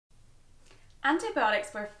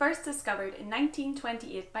Antibiotics were first discovered in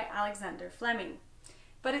 1928 by Alexander Fleming,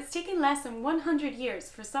 but it's taken less than 100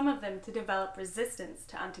 years for some of them to develop resistance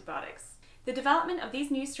to antibiotics. The development of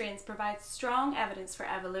these new strains provides strong evidence for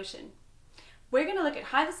evolution. We're going to look at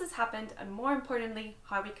how this has happened and, more importantly,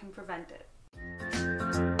 how we can prevent it.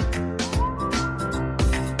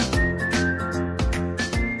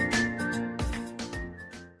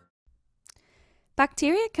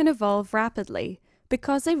 Bacteria can evolve rapidly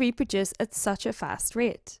because they reproduce at such a fast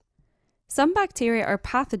rate. Some bacteria are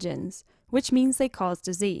pathogens, which means they cause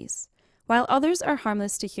disease, while others are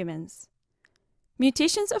harmless to humans.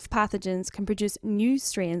 Mutations of pathogens can produce new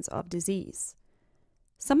strains of disease.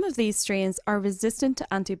 Some of these strains are resistant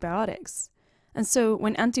to antibiotics, and so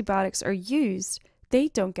when antibiotics are used, they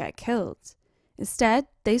don't get killed. Instead,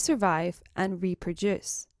 they survive and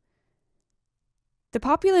reproduce. The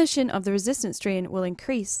population of the resistant strain will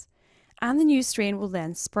increase, and the new strain will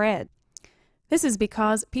then spread. This is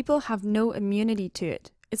because people have no immunity to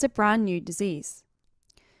it. It's a brand new disease.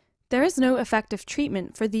 There is no effective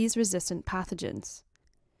treatment for these resistant pathogens.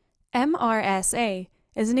 MRSA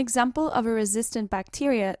is an example of a resistant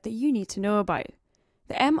bacteria that you need to know about.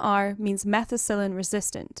 The MR means methicillin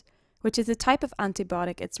resistant, which is the type of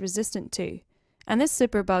antibiotic it's resistant to, and this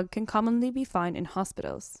superbug can commonly be found in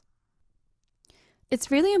hospitals. It's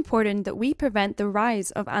really important that we prevent the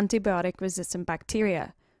rise of antibiotic-resistant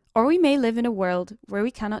bacteria, or we may live in a world where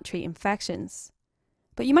we cannot treat infections.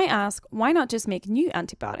 But you might ask, why not just make new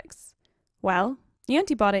antibiotics? Well, new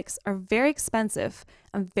antibiotics are very expensive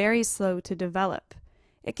and very slow to develop.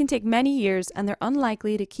 It can take many years and they're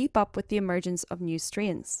unlikely to keep up with the emergence of new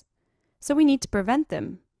strains. So we need to prevent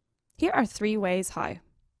them. Here are 3 ways how.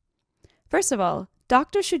 First of all,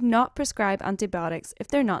 doctors should not prescribe antibiotics if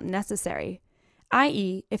they're not necessary,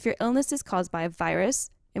 i.e. if your illness is caused by a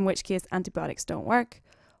virus, in which case antibiotics don't work,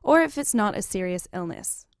 or if it's not a serious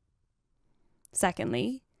illness.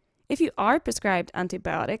 Secondly, if you are prescribed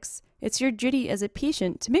antibiotics, it's your duty as a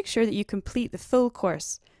patient to make sure that you complete the full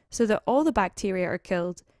course so that all the bacteria are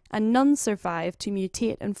killed and none survive to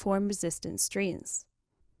mutate and form resistant strains.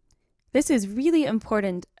 This is really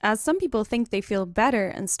important as some people think they feel better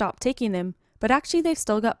and stop taking them, but actually they've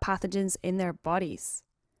still got pathogens in their bodies.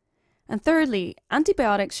 And thirdly,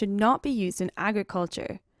 antibiotics should not be used in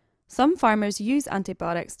agriculture. Some farmers use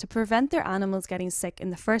antibiotics to prevent their animals getting sick in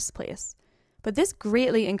the first place, but this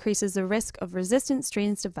greatly increases the risk of resistant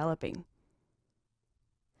strains developing.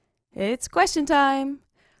 It's question time!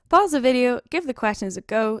 Pause the video, give the questions a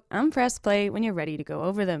go, and press play when you're ready to go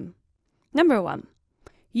over them. Number 1.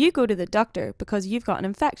 You go to the doctor because you've got an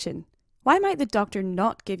infection. Why might the doctor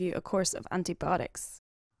not give you a course of antibiotics?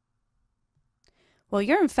 Well,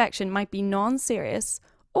 your infection might be non-serious,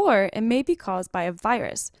 or it may be caused by a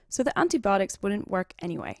virus, so the antibiotics wouldn't work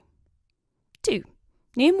anyway. 2.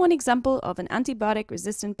 Name one example of an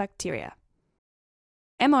antibiotic-resistant bacteria.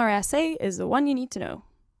 MRSA is the one you need to know.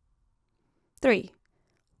 3.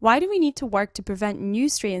 Why do we need to work to prevent new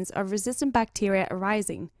strains of resistant bacteria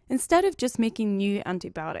arising, instead of just making new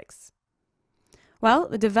antibiotics? Well,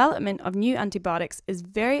 the development of new antibiotics is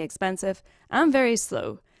very expensive and very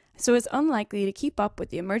slow, so it's unlikely to keep up with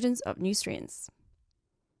the emergence of new strains.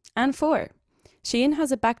 And 4. Shane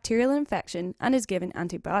has a bacterial infection and is given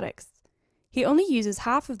antibiotics. He only uses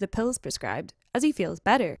half of the pills prescribed as he feels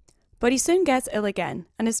better, but he soon gets ill again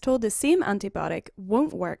and is told the same antibiotic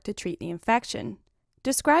won't work to treat the infection.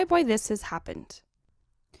 Describe why this has happened.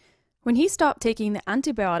 When he stopped taking the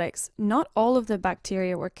antibiotics, not all of the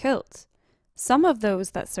bacteria were killed. Some of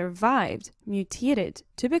those that survived mutated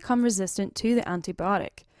to become resistant to the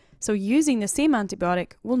antibiotic, so using the same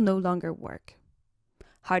antibiotic will no longer work.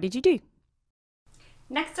 How did you do?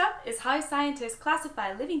 Next up is how scientists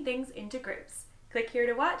classify living things into groups. Click here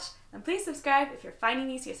to watch, and please subscribe if you're finding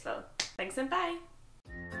these useful. Thanks and bye!